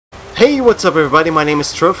Hey, what's up everybody, my name is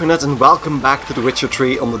TrophyNut and welcome back to The Witcher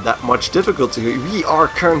 3 on the That Much difficulty. We are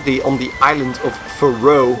currently on the island of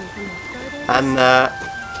Faroe, and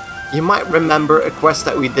you might remember a quest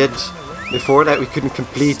that we did before that we couldn't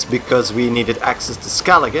complete because we needed access to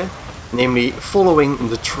Skellige, namely following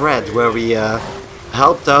the thread where we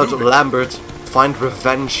helped out Lambert find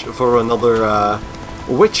revenge for another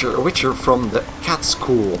Witcher from the cat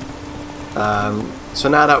school. So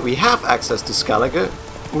now that we have access to Skellige,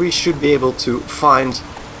 we should be able to find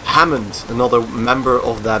Hammond, another member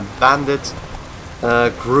of that bandit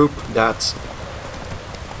group that,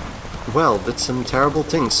 well, did some terrible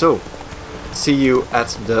things. So, see you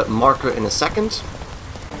at the marker in a second.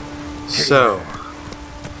 So,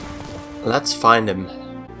 let's find him.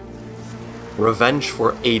 Revenge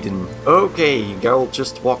for Aiden. Okay, Geralt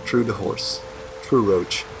just walked through the horse. Through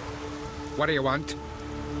Roach. What do you want?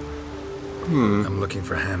 I'm looking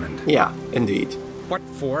for Hammond. Yeah, indeed. What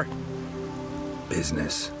for?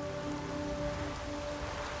 Business.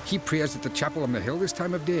 He prays at the chapel on the hill this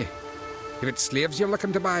time of day. If it's slaves you're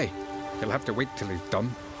looking to buy, you'll have to wait till he's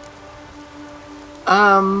done.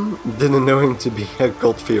 Didn't know him to be a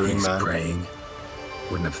God-fearing He's man. praying.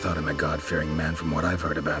 Wouldn't have thought him a God-fearing man from what I've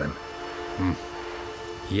heard about him.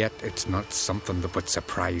 Yet it's not something that would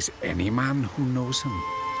surprise any man who knows him.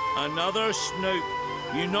 Another snoop.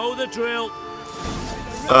 You know the drill.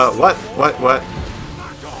 What?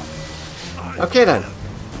 Okay then.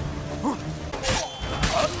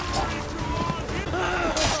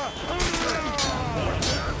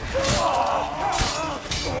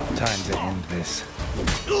 Time to end this.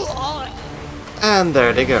 And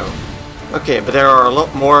there they go. Okay, but there are a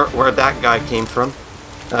lot more where that guy came from.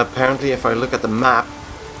 Apparently, if I look at the map...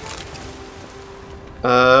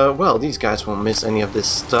 well, these guys won't miss any of this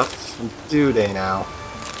stuff, do they now?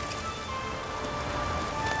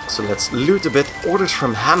 So let's loot a bit. Orders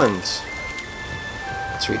from Hammond.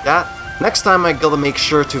 Let's read that. Next time I gotta make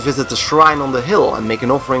sure to visit the shrine on the hill and make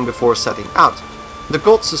an offering before setting out. The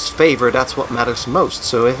gods' favor, that's what matters most,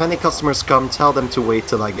 so if any customers come, tell them to wait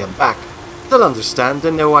till I get back. They'll understand,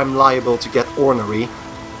 they know I'm liable to get ornery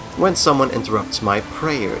when someone interrupts my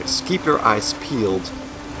prayers. Keep your eyes peeled.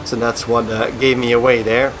 So that's what gave me away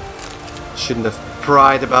there. Shouldn't have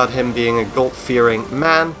pried about him being a God-fearing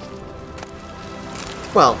man.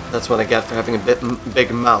 Well, that's what I get for having a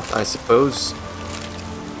big mouth, I suppose.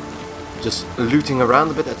 Just looting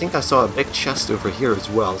around a bit. I think I saw a big chest over here as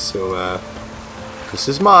well, so this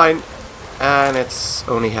is mine. And it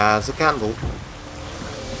only has a candle.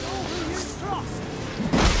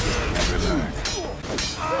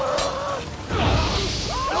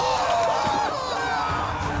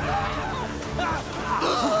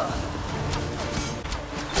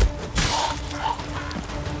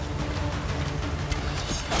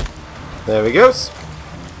 There we go.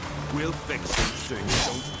 We'll fix him soon,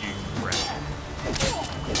 don't you fret.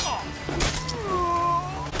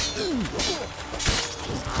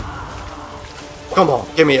 Come on,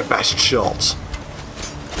 give me a best shot.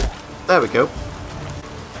 There we go.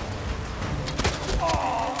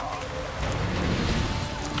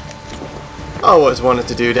 I always wanted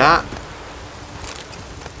to do that.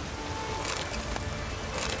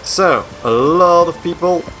 So, a lot of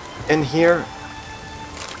people in here.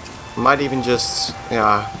 Might even just,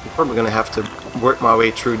 yeah, I'm probably gonna have to work my way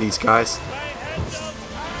through these guys.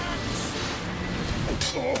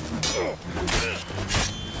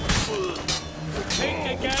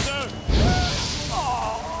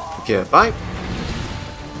 Goodbye.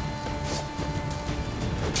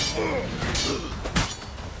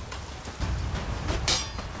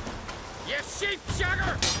 You sheep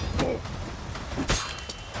shagger!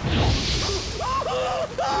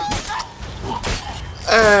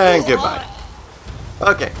 And goodbye.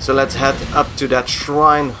 Okay, so let's head up to that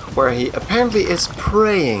shrine where he apparently is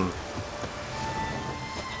praying.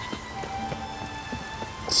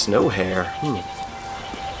 Snow hair.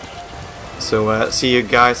 So see you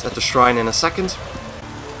guys at the shrine in a second.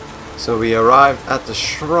 So we arrived at the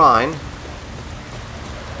shrine,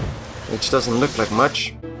 which doesn't look like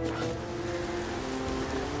much.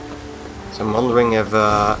 So I'm wondering if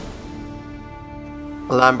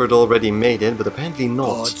Lambert already made it, but apparently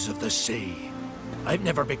not. Gods of the sea, I've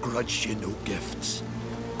never begrudged you no gifts.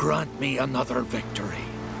 Grant me another victory,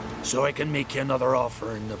 so I can make you another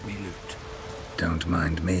offering of me loot. Don't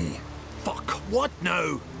mind me. Fuck, what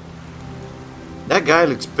now? That guy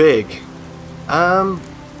looks big. Heard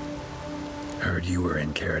you were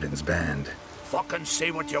in Caridin's band. Fucking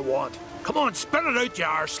say what you want. Come on, spit it out, you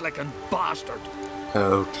arse-licking bastard.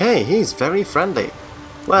 Okay, he's very friendly.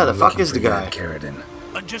 Where the fuck is the guy? Caridin.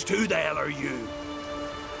 And just who the hell are you?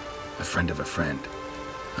 A friend of a friend.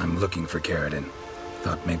 I'm looking for Caridin.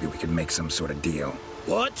 Thought maybe we could make some sort of deal.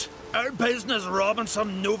 What? Our business robbing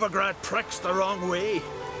some Novigrad pricks the wrong way?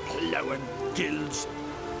 Plowing guilds.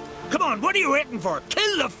 Come on, what are you waiting for?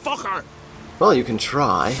 Kill the fucker! Well, you can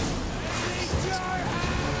try.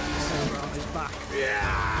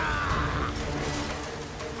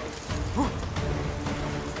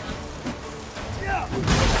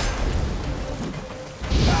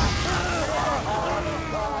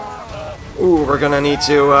 Ooh, we're gonna need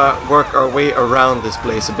to work our way around this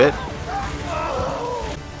place a bit.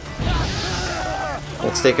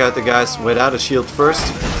 Let's take out the guys without a shield first.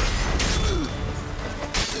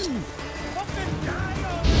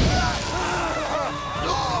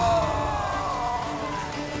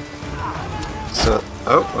 So,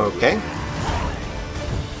 oh, okay.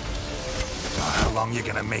 How long you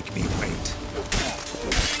gonna make me wait?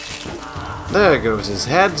 There goes his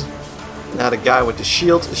head. Now the guy with the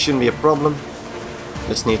shield, it shouldn't be a problem.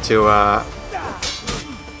 Just need to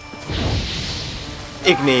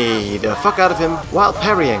Igni the fuck out of him while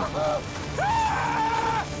parrying.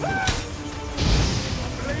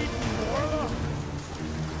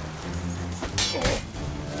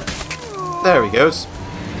 There he goes.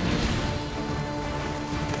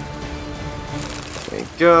 There we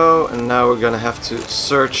go, and now we're gonna have to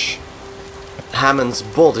search Hammond's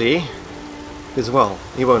body. As well,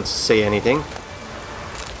 he won't say anything.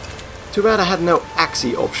 Too bad I had no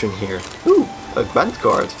Axii option here. Ooh, a band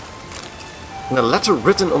card. And a letter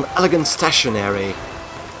written on elegant stationery.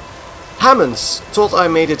 Hammonds, thought I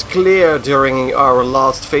made it clear during our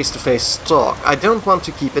last face-to-face talk. I don't want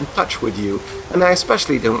to keep in touch with you, and I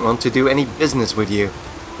especially don't want to do any business with you.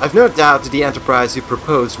 I've no doubt that the enterprise you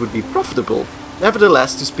proposed would be profitable.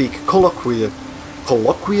 Nevertheless, to speak colloquially,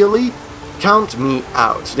 count me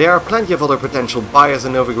out. There are plenty of other potential buyers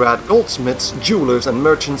in Novigrad, goldsmiths, jewelers and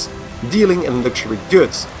merchants dealing in luxury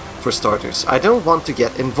goods. For starters, I don't want to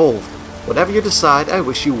get involved. Whatever you decide, I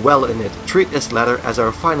wish you well in it. Treat this letter as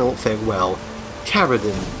our final farewell.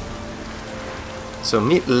 Caridin. So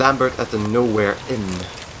meet Lambert at the Nowhere Inn.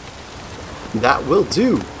 That will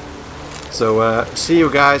do. So see you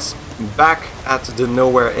guys back at the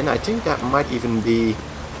Nowhere Inn. I think that might even be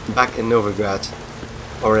back in Novigrad.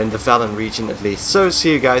 Or in the Valen region at least. So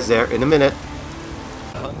see you guys there in a minute.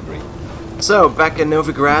 Hungry. So back in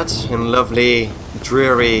Novigrad, in lovely,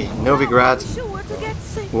 dreary Novigrad,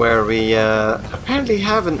 where we apparently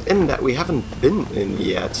have an inn that we haven't been in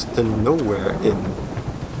yet. The Nowhere Inn.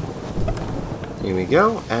 Here we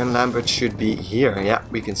go, and Lambert should be here. Yeah,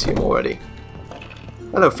 we can see him already.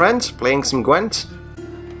 Hello friend, playing some Gwent?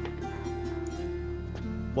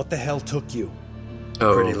 What the hell took you?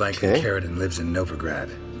 Pretty likely Caridin lives in Novigrad,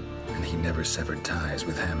 and he never severed ties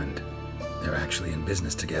with Hammond. They're actually in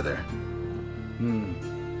business together.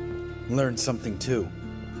 Learned something too.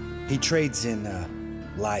 He trades in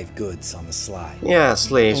live goods on the sly. Yeah,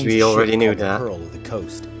 slaves, Owns we a already ship knew called that. Pearl of the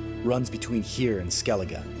Coast. Runs between here and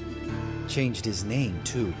Skellige. Changed his name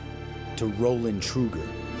too, to Roland Truger,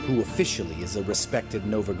 who officially is a respected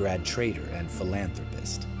Novigrad trader and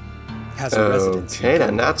philanthropist. Has a residence in Okay,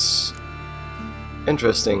 then Gunnar. that's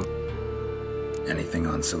interesting. Anything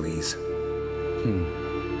on Celise?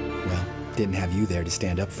 Well, didn't have you there to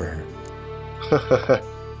stand up for her.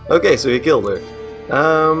 Okay, so he killed her.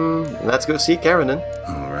 Let's go see Caridin.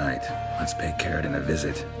 Alright, let's pay Caridin a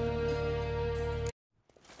visit.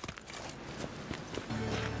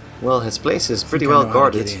 Well, his place is pretty Think I well know how to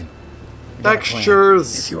guarded. get in. I got a plan.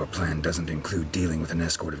 Textures! If your plan doesn't include dealing with an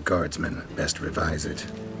escort of guardsmen, best revise it.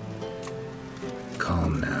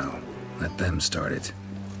 Calm now. Let them start it.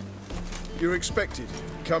 You're expected.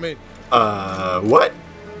 Come in. What?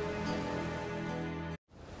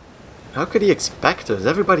 How could he expect us?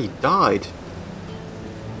 Everybody died.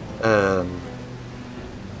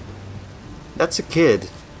 That's a kid.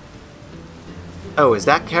 Oh, is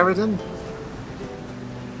that Caridin?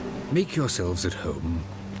 Make yourselves at home.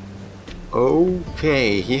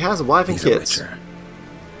 Okay, he has a wife and He's a kids. witcher.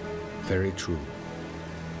 Very true.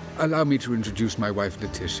 Allow me to introduce my wife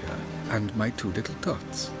Letitia and my two little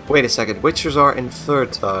tots. Wait a second, Witchers are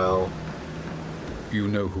infertile. You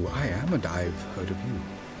know who I am, and I've heard of you.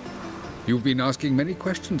 You've been asking many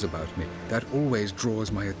questions about me. That always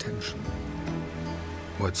draws my attention.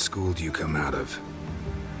 What school do you come out of?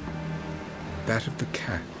 That of the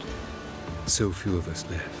cat. So few of us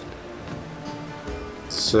left.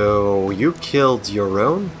 So, you killed your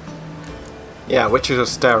own? Yeah, Witchers are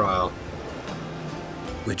sterile.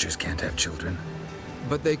 Witchers can't have children.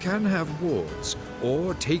 But they can have wards,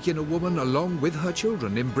 or take in a woman along with her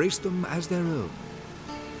children, embrace them as their own.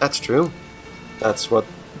 That's true. That's what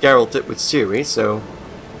Geralt did with Ciri, so...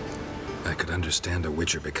 I could understand a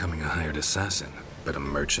Witcher becoming a hired assassin, but a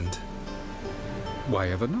merchant? Why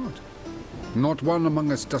ever not? Not one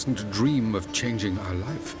among us doesn't dream of changing our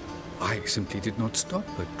life. I simply did not stop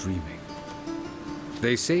at dreaming.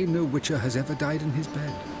 They say no Witcher has ever died in his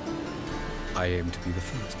bed. I aim to be the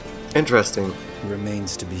first. Interesting.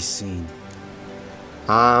 Remains to be seen.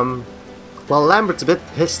 Well, Lambert's a bit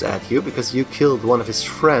pissed at you because you killed one of his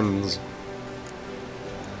friends.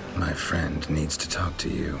 My friend needs to talk to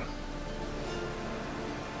you.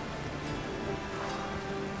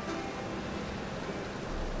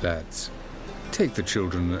 Lads, take the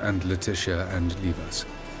children and Letitia and leave us.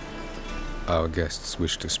 Our guests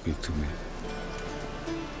wish to speak to me.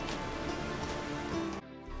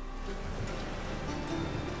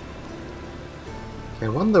 I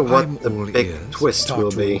wonder what I'm the all big ears. twist Talk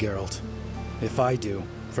will to be. him, Geralt. If I do,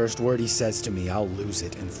 first word he says to me, I'll lose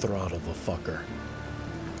it and throttle the fucker.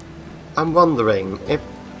 I'm wondering if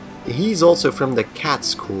he's also from the cat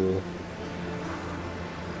school.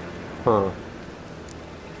 Huh.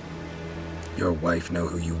 Your wife know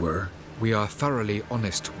who you were? We are thoroughly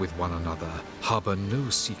honest with one another, harbor no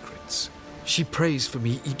secrets. She prays for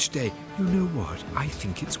me each day. You know what? I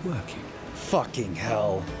think it's working. Fucking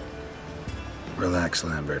hell. Relax,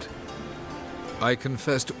 Lambert. I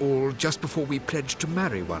confessed all just before we pledged to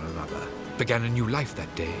marry one another. Began a new life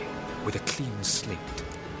that day, with a clean slate.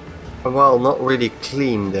 Well, not really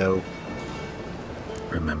clean though.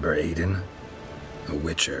 Remember Aiden? A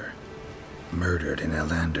Witcher. Murdered in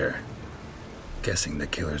Elander. Guessing the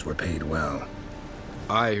killers were paid well.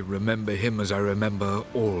 I remember him as I remember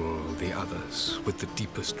all the others, with the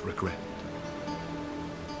deepest regret.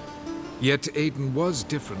 Yet Aiden was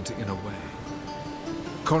different in a way.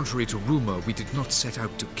 Contrary to rumor, we did not set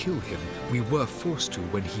out to kill him. We were forced to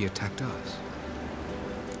when he attacked us.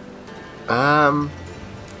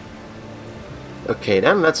 Okay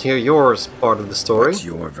then, let's hear yours part of the story. What's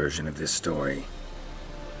your version of this story?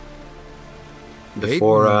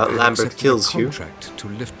 Before Aiden had Lambert accepted kills a you. contract to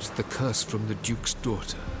lift the curse from the Duke's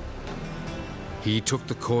daughter. He took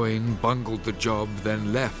the coin, bungled the job,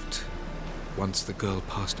 then left, once the girl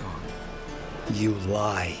passed on. You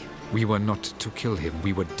lie. We were not to kill him,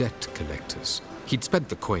 we were debt collectors. He'd spent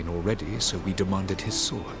the coin already, so we demanded his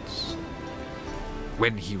swords.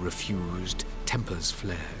 When he refused, tempers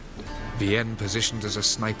flared. Vienne, positioned as a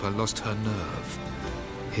sniper, lost her nerve.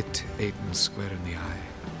 Hit Aiden square in the eye.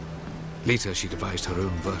 Later, she devised her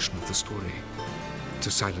own version of the story.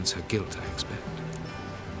 To silence her guilt, I expect.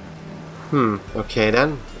 Okay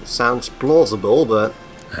then. Sounds plausible, but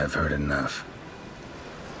I've heard enough.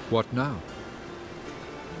 What now?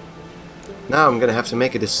 now I'm gonna have to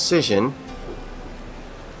make a decision.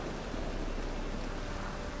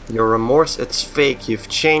 Your remorse, it's fake. You've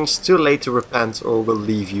changed. Too late to repent or we'll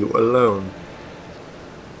leave you alone.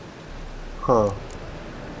 Huh.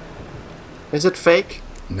 Is it fake?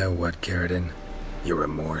 Know what, Caridin? Your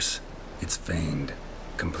remorse? It's feigned.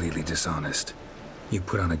 Completely dishonest. You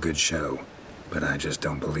put on a good show, but I just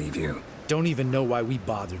don't believe you. Don't even know why we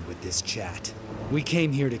bothered with this chat. We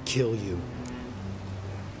came here to kill you.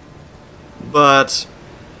 But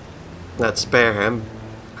let's spare him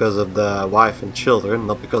because of the wife and children,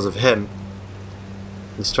 not because of him.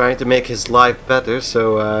 He's trying to make his life better,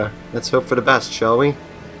 so let's hope for the best, shall we?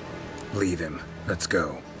 Leave him. Let's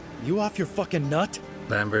go. You off your fucking nut?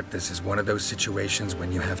 Lambert, this is one of those situations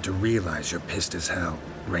when you have to realize you're pissed as hell,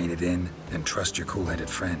 rein it in, and trust your cool-headed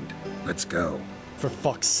friend. Let's go. For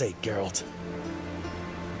fuck's sake, Geralt.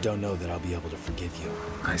 Don't know that I'll be able to forgive you.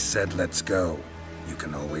 I said let's go. You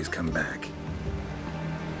can always come back.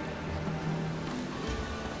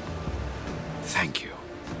 Thank you.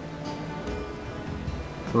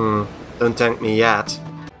 Don't thank me yet.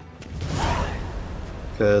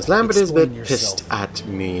 Because Lambert is a bit Explain pissed yourself. at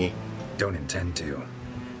me. Don't intend to.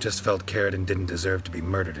 Just felt Caridin didn't deserve to be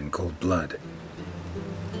murdered in cold blood.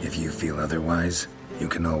 If you feel otherwise, you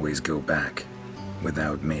can always go back.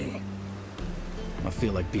 Without me. I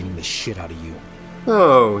feel like beating the shit out of you.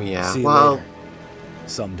 Oh yeah, See you well, later.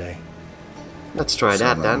 Someday. let's try So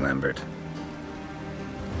that long, then. Lambert.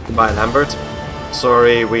 Goodbye, Lambert.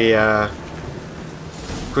 Sorry we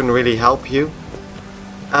couldn't really help you.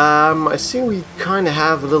 I see we kind of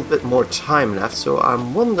have a little bit more time left, so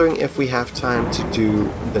I'm wondering if we have time to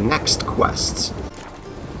do the next quest.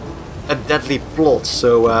 A deadly plot.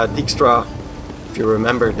 So Dijkstra, if you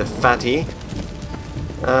remember, the fatty,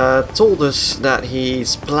 told us that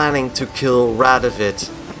he's planning to kill Radovid,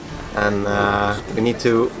 and we need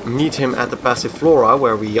to meet him at the Passiflora,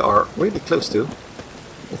 where we are really close to.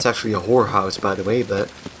 It's actually a whorehouse, by the way, but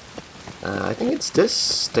I think it's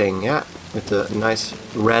this thing, yeah, with the nice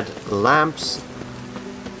red lamps.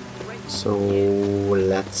 So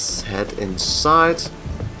let's head inside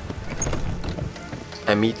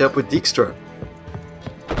and meet up with Dijkstra.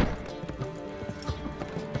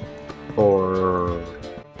 Or...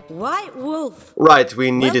 White Wolf! Right,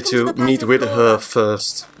 we needed Welcome to to the meet with Passiflora. her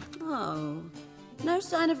first. Oh, no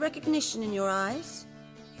sign of recognition in your eyes?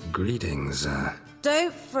 Greetings,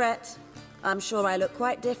 Don't fret. I'm sure I look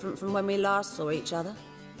quite different from when we last saw each other.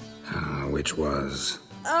 which was...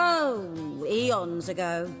 Oh, eons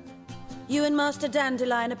ago. You and Master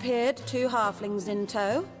Dandelion appeared, 2 halflings in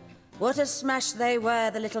tow. What a smash they were,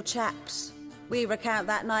 the little chaps. We recount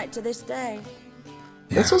that night to this day.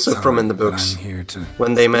 It's also from in the books, I'm here to...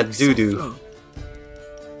 when they met Dudu.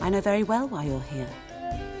 I know very well why you're here.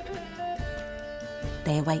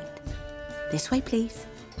 They await. This way, please.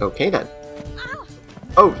 Okay then.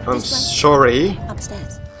 Oh, I'm sorry.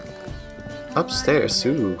 Upstairs. Upstairs,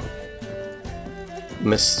 ooh.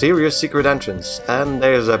 Mysterious secret entrance. And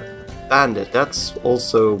there's a bandit. That's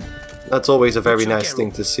always a very nice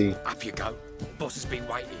thing to see. Up you go. Boss has been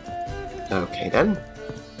waiting. Okay then.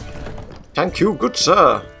 Thank you, good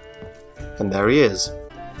sir. And there he is.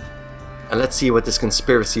 And let's see what this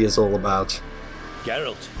conspiracy is all about.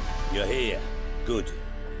 Geralt, you're here. Good.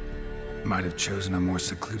 Might have chosen a more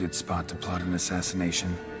secluded spot to plot an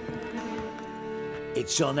assassination.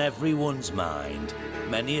 It's on everyone's mind.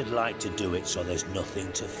 Many would like to do it, so there's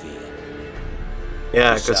nothing to fear.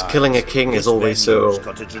 Yeah, because killing a king is always so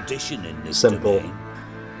got a tradition in this simple. domain.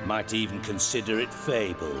 Might even consider it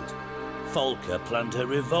fabled. Folka planned her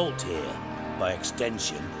revolt here. By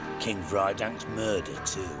extension, King Vrydank's murder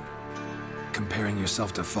too. Comparing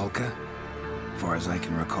yourself to Folka? Far as I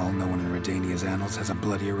can recall, no one in Redania's annals has a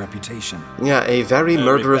bloodier reputation. Yeah, a very Her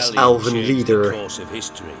murderous rebellion elven changed leader. The course of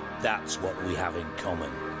history. That's what we have in common.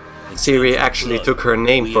 In Ciri terms of actually blood, took her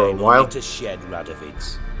name we for a aim while. only to shed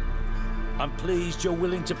Radovid's. I'm pleased you're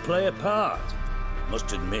willing to play a part.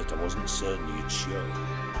 Must admit, I wasn't certain you'd show.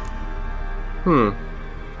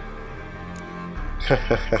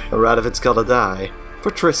 Radovid's gotta die.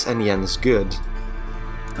 For Triss and Yen's good.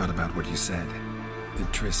 Thought about what you said.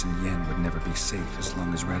 That Triss and Yen would never be safe as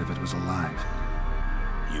long as Radovid was alive.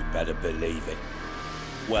 You better believe it.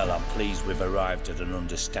 Well, I'm pleased we've arrived at an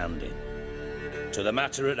understanding. To the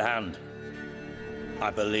matter at hand. I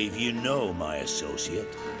believe you know my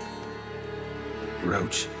associate.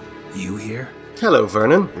 Roach, you here? Hello,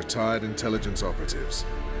 Vernon. Retired intelligence operatives.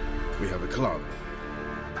 We have a club.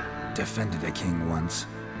 Defended a king once.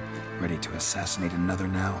 Ready to assassinate another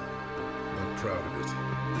now? Not proud of it,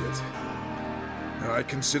 yet. I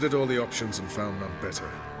considered all the options and found none better.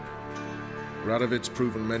 Radovid's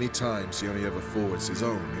proven many times he only ever forwards his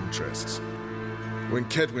own interests. When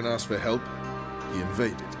Kedwin asked for help, he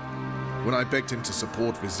invaded. When I begged him to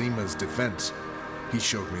support Vizima's defense, he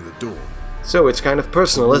showed me the door. So it's kind of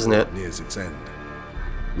personal, isn't it? Nears its end.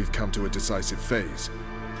 We've come to a decisive phase.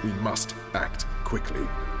 We must act quickly.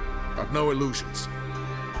 I've no illusions.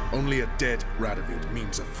 Only a dead Radovid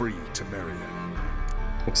means a free Temeria.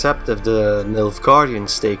 Except if the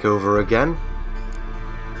Nilfgaardians take over again.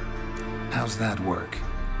 How's that work?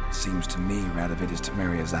 Seems to me Radovid is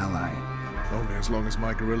Temeria's ally. Only as long as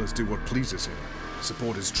my guerrillas do what pleases him.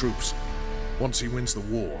 Support his troops. Once he wins the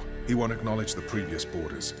war, he won't acknowledge the previous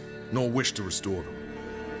borders, nor wish to restore them.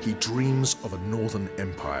 He dreams of a northern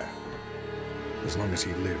empire. As long as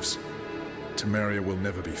he lives, Temeria will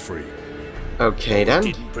never be free. Okay then.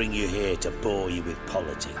 Didn't bring you here to bore you with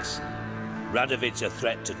politics. Radovid's a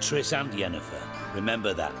threat to Triss and Yennefer.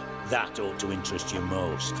 Remember that. That ought to interest you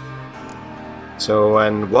most. So,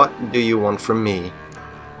 and what do you want from me?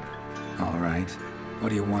 Alright. What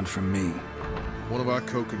do you want from me? One of our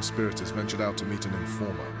co-conspirators ventured out to meet an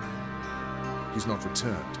informer. He's not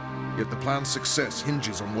returned, yet the plan's success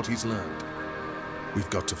hinges on what he's learned. We've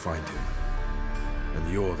got to find him.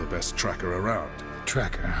 And you're the best tracker around.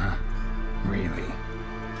 Tracker, huh? Really?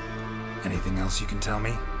 Anything else you can tell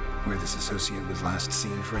me? Where this associate was last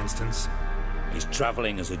seen, for instance? He's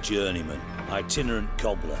travelling as a journeyman, itinerant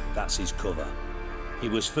cobbler, that's his cover. He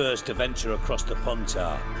was first to venture across the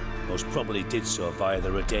Pontar, most probably did so via the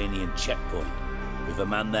Redanian checkpoint, with a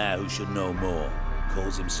man there who should know more,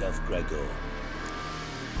 calls himself Gregor.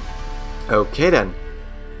 Okay then.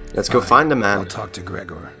 Let's go Fine. find the I'll man. talk to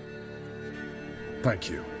Gregor.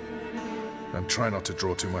 Thank you. And try not to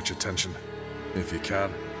draw too much attention. If you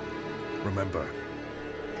can, remember,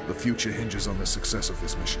 the future hinges on the success of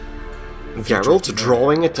this mission. The future of Geralt Temeria.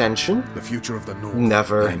 drawing attention? The future of the North.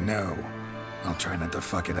 Never. I know. I'll try not to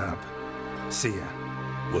fuck it up. See ya.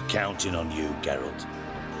 We're counting on you, Geralt.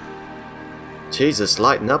 Jesus,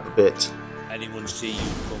 lighten up a bit. Anyone see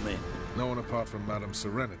you come in? No one apart from Madame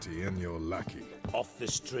Serenity and your lackey. Off the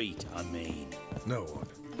street, I mean. No one.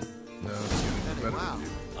 No, it's getting better Wow. with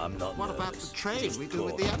you. I'm not What about nervous, the trade just we do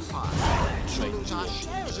with the cautious. Empire? We lose our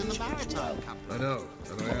shares in the Maritime Company. I know,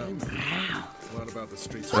 and I am. What about the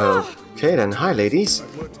streets? Okay then, hi ladies. I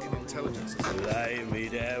worked in intelligence. Lay me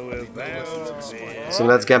down with bells. So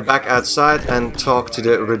let's get back outside and talk to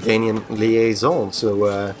the Redanian liaison.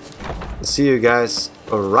 So see you guys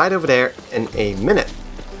right over there in a minute.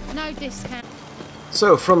 No discount.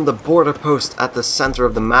 So from the border post at the center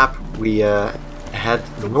of the map, we head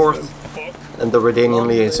north, and the Redanian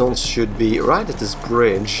liaisons should be right at this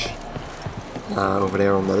bridge. Over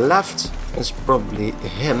there on the left is probably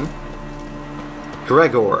him.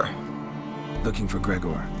 Gregor. Looking for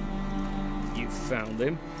Gregor. You found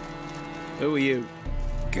him? Who are you?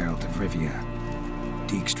 Geralt of Rivia.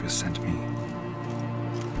 Dijkstra sent me.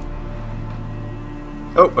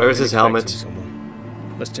 Oh, where's his helmet?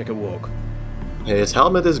 Someone. Let's take a walk. His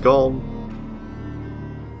helmet is gone.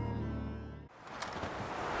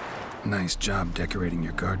 Nice job decorating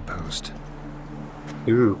your guard post.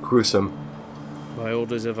 Ooh, gruesome. By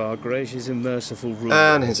orders of our gracious and merciful ruler.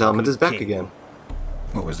 And his helmet is back King. again.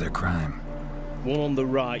 What was their crime? One on the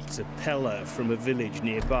right's a peller from a village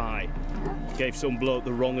nearby. Gave some bloke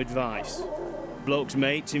the wrong advice. Bloke's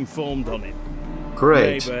mates informed on him.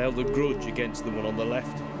 Great. Neighbour held a grudge against the one on the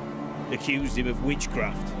left. Accused him of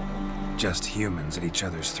witchcraft. Just humans at each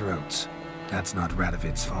other's throats. That's not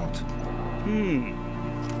Radovid's fault.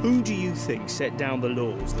 Who do you think set down the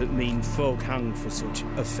laws that mean folk hanged for such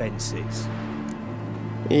offences?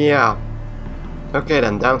 Yeah. Okay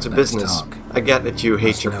then, down to Let's business. talk. I get that you hate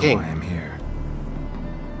Must your know king. why I'm here.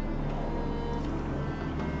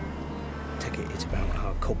 Take it it's about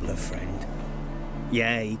our cobbler friend.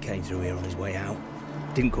 Yeah, he came through here on his way out.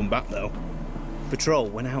 Didn't come back though. Patrol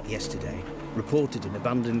went out yesterday. Reported an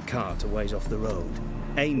abandoned cart a ways off the road.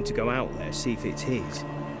 Aimed to go out there, see if it's his.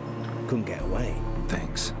 Couldn't get away.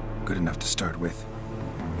 Thanks. Good enough to start with.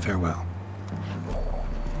 Farewell.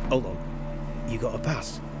 Hold on. You got a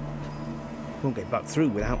pass? Won't get back through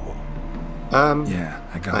without one. Yeah,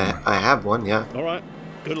 I got one. I have one, yeah. Alright.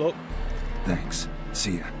 Good luck. Thanks.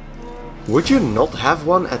 See ya. Would you not have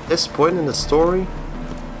one at this point in the story?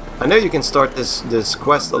 I know you can start this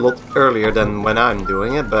quest a lot earlier than when I'm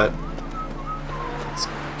doing it, but it's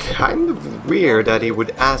kind of weird that he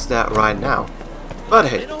would ask that right now. But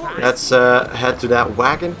hey, let's head to that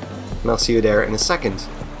wagon, and I'll see you there in a second.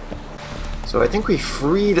 So I think we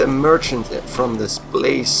freed a merchant from this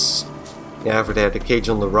place. Yeah, over there, the cage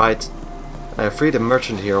on the right. I freed a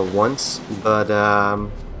merchant here once, but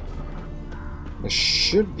there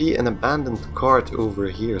should be an abandoned cart over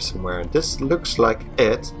here somewhere. This looks like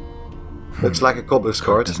it. Looks like a cobbler's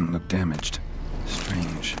cart. Doesn't look damaged.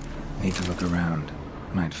 Strange. Need to look around.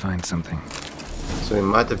 Might find something. So he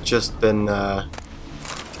might have just been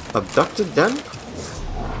abducted then?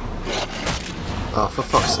 Oh, for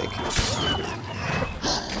fuck's sake.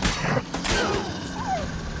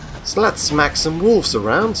 So let's smack some wolves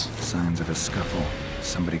around. Signs of a scuffle.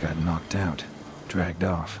 Somebody got knocked out. Dragged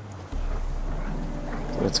off.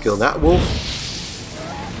 Let's kill that wolf.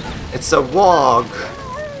 It's a wog.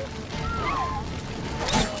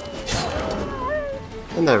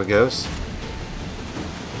 And there it goes.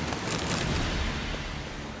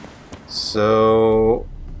 So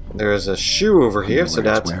there's a shoe over here, so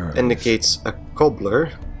that indicates a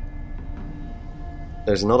cobbler.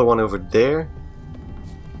 There's another one over there.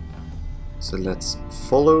 So let's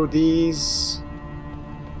follow these.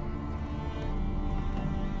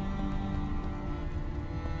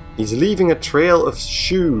 He's leaving a trail of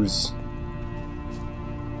shoes.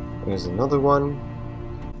 There's another one.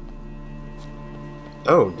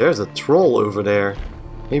 Oh, there's a troll over there.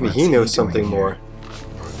 Maybe he knows something more.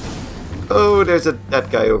 Oh, there's that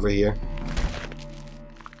guy over here.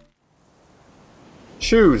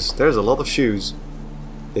 Shoes. There's a lot of shoes.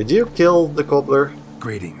 Did you kill the cobbler?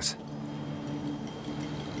 Greetings.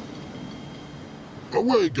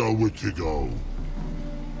 Away go, would you go?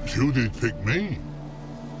 You did pick me.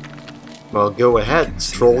 Well, go ahead,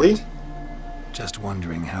 trolley. Just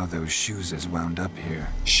wondering how those shoeses wound up here.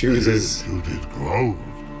 Shoeses. You did grow.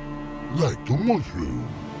 Like the mushroom.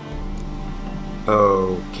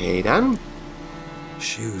 Okay then.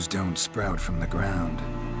 Shoes don't sprout from the ground.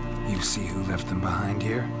 You see who left them behind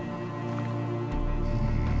here?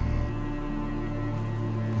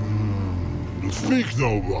 Speak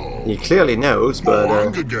no more. He clearly knows,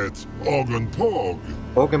 but get Oggen Pog.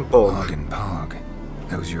 Oggen Pog. Oggen Pog.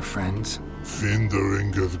 Those your friends?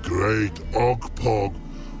 Finderinger's great Og Pog.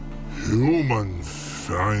 Human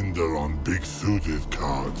finder on big suited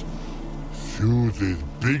card. shoes is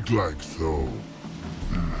big like so.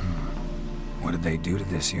 What did they do to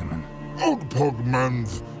this human? Old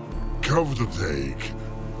Pogman's cover to take.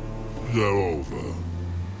 They're over.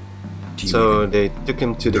 So they took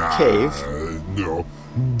him to the cave. No,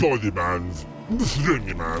 body man's,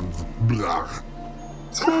 stringy man's, blah.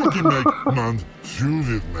 Foggy make man's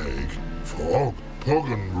shoes make. Fog,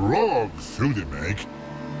 pog and rog shoes make.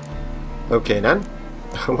 Okay then.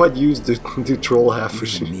 What use do troll have for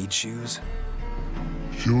You shoes? need shoes?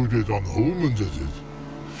 Shoes is on humans is it?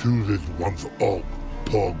 Shoes is once all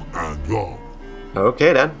pog and rog.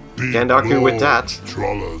 Okay then. Big Can't argue with that.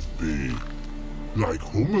 Trollers be like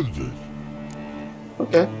humans is.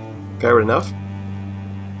 Okay, fair enough.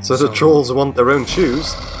 So the trolls want their own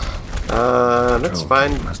shoes. Let's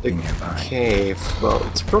find the cave. Well,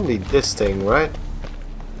 it's probably this thing, right?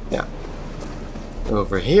 Yeah.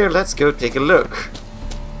 Over here, let's go take a look.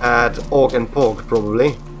 At Og and Pog,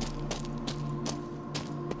 probably.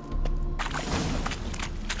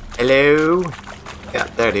 Hello? Yeah,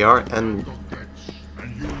 there they are, and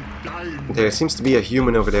there seems to be a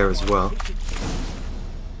human over there as well.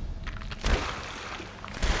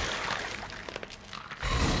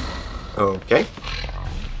 Okay.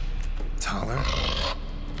 Taller?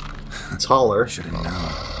 Taller? Should have known.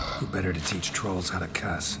 Who better to teach trolls how to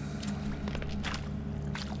cuss?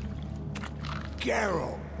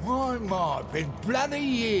 Geralt, my, been bloody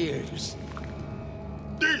years.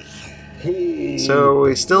 So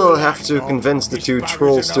we still have to convince the two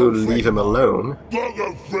trolls to leave him alone.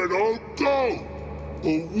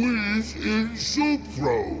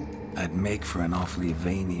 I'd make for an awfully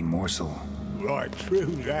veiny morsel. Right, true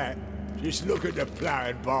that. Just look at the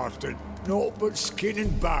ploughing bastard. Naught but skin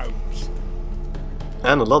and bones.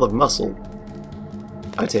 And a lot of muscle,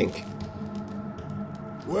 I think.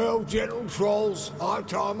 Well, gentle trolls, high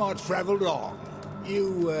time I travelled on.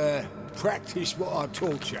 You, practice what I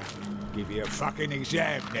taught you. Give you a fucking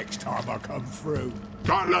exam next time I come through.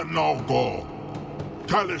 Can't let no go.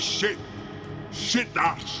 Tell her sit. Sit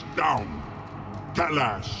ass down. Tell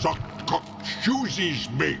her suck cock shoesies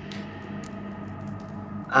make.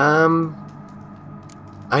 I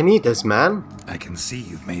need this, man. I can see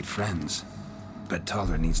you've made friends, but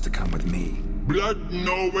Taller needs to come with me. Blood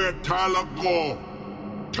nowhere Taller go.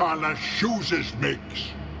 Taller shoesies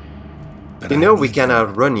makes. You know we can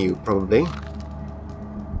outrun you, probably.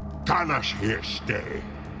 Taller's here stay.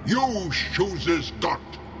 You shoesies got.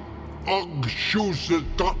 Og shoesies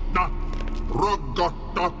got not. Rug got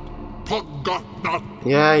not. Pug got not.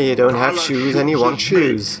 Yeah, you don't have shoes and you want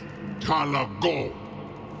shoes. Taller go.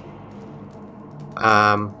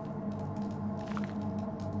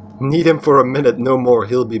 Need him for a minute, no more,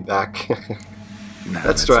 he'll be back.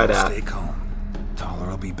 Let's try that. Stay calm. Taller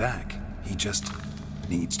will be back. He just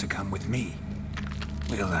needs to come with me.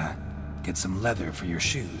 We'll, get some leather for your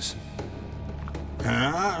shoes.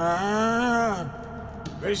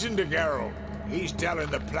 Listen to Geralt. He's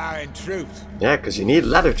telling the ploughing truth. Yeah, because you need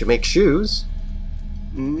leather to make shoes.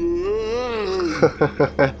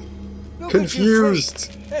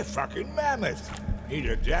 Confused. They're fucking mammoth. Need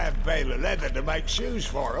a damn bale of leather to make shoes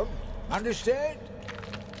for them. Understand?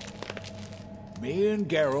 Me and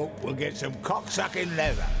Geralt will get some cocksucking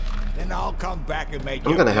leather. Then I'll come back and make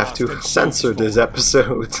I'm gonna have to censor this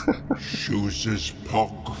episode. Shoes is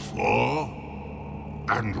pog for?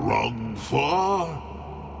 And rug for?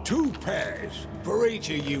 2 pairs for each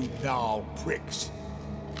of you gnarled pricks.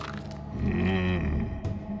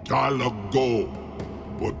 Taller go.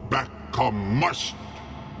 But back come must.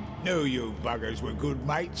 Knew you buggers were good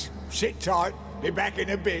mates. Sit tight. Be back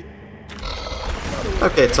in a bit.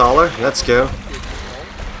 Okay, Taller, let's go.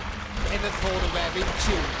 Never thought of having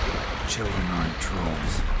children. Children aren't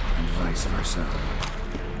trolls, and vice versa.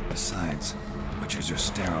 Besides, witches are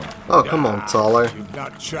sterile. Oh, come on, Taller. You've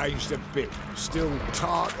not changed a bit. Still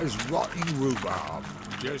tart as rotting rhubarb.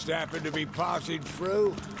 Just happened to be passing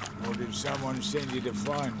through? Or did someone send you to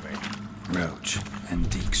find me? Roach and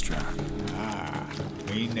Dijkstra.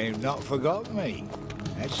 Mean they've not forgotten me.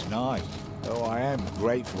 That's nice. Though I am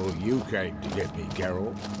grateful you came to get me,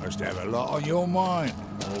 Geralt. Must have a lot on your mind.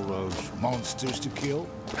 All those monsters to kill.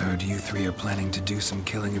 Heard you 3 are planning to do some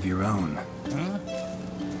killing of your own. Huh?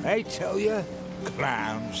 They tell you?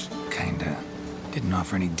 Clowns. Kinda. Didn't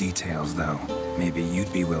offer any details, though. Maybe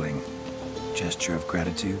you'd be willing. Gesture of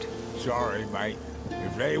gratitude? Sorry, mate.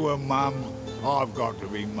 If they were mum, I've got to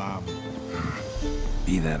be mum.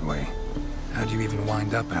 Be that way. How'd you even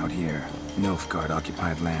wind up out here?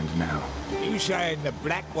 Nilfgaard-occupied land now. You saying the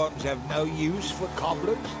Black Ones have no use for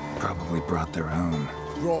cobblers? Probably brought their own.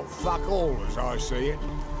 Brought fuck all, as I see it.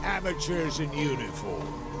 Amateurs in uniform.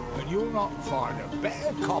 and you'll not find a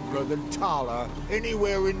better cobbler than Tala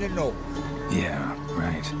anywhere in the north. Yeah,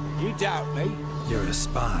 right. You doubt me? You're a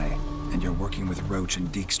spy, and you're working with Roach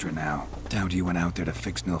and Dijkstra now. Doubt you went out there to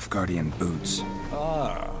fix Nilfgaardian boots.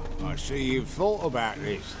 Ah, I see you've thought about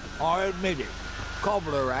this. I admit it.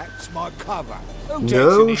 Cobbler act's my cover.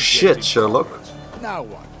 No shit, Sherlock. No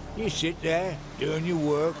one. You sit there, doing your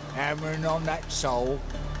work, hammering on that soul,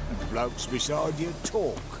 and blokes beside you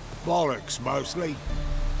talk. Bollocks, mostly.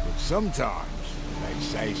 But sometimes they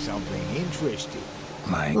say something interesting.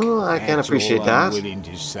 Like? Oh, I can appreciate that. I'm willing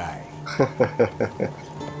to say.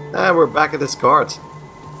 And we're back at this card.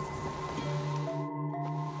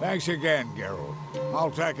 Thanks again, Geralt.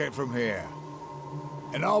 I'll take it from here.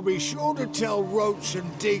 And I'll be sure to tell Roach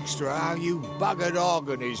and Dijkstra how you buggered Og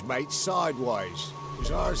and his mates sideways.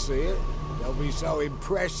 As I see it, they'll be so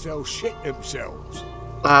impressed they'll shit themselves.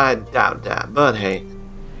 I doubt that, but hey.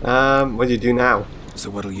 What do you do now? So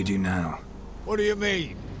what'll you do now? What do you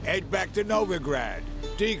mean? Head back to Novigrad.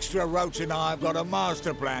 Dijkstra, Roach and I have got a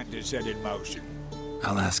master plan to set in motion.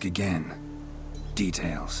 I'll ask again.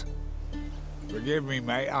 Details. Forgive me,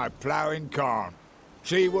 mate, I plough in corn.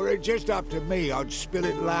 See, were it just up to me, I'd spill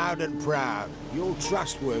it loud and proud. You're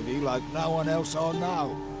trustworthy like no one else I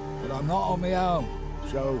know. But I'm not on my own.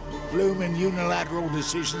 So, bloomin' unilateral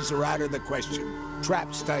decisions are out of the question.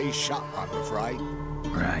 Trap stays shut, I'm afraid.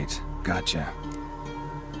 Right, gotcha.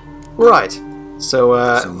 Right. So,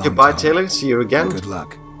 long, goodbye, Taller. Taylor. See you again. Good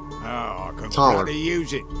luck. Oh, I can Taller. bloody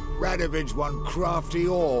use it. Radovid's one crafty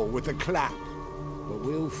all with a clap. But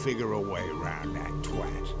we'll figure a way around that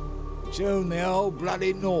twat. Soon the old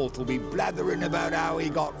bloody North will be blathering about how he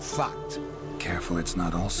got fucked. Careful it's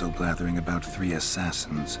not also blathering about 3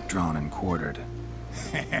 assassins, drawn and quartered.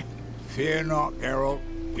 Fear not, Geralt.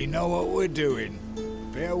 We know what we're doing.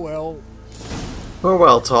 Farewell. Oh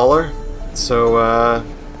well, Taller. So,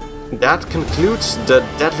 that concludes the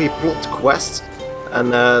Deadly Plot quest.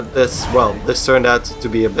 And this turned out to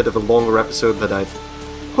be a bit of a longer episode, but I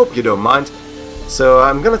hope you don't mind. So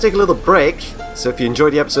I'm gonna take a little break. So if you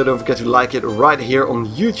enjoyed the episode, don't forget to like it right here on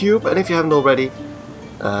YouTube. And if you haven't already,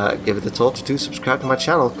 give it a thought to subscribe to my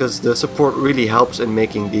channel, because the support really helps in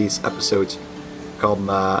making these episodes come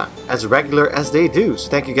as regular as they do. So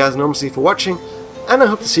thank you guys enormously for watching, and I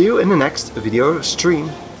hope to see you in the next video stream.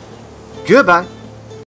 Goodbye!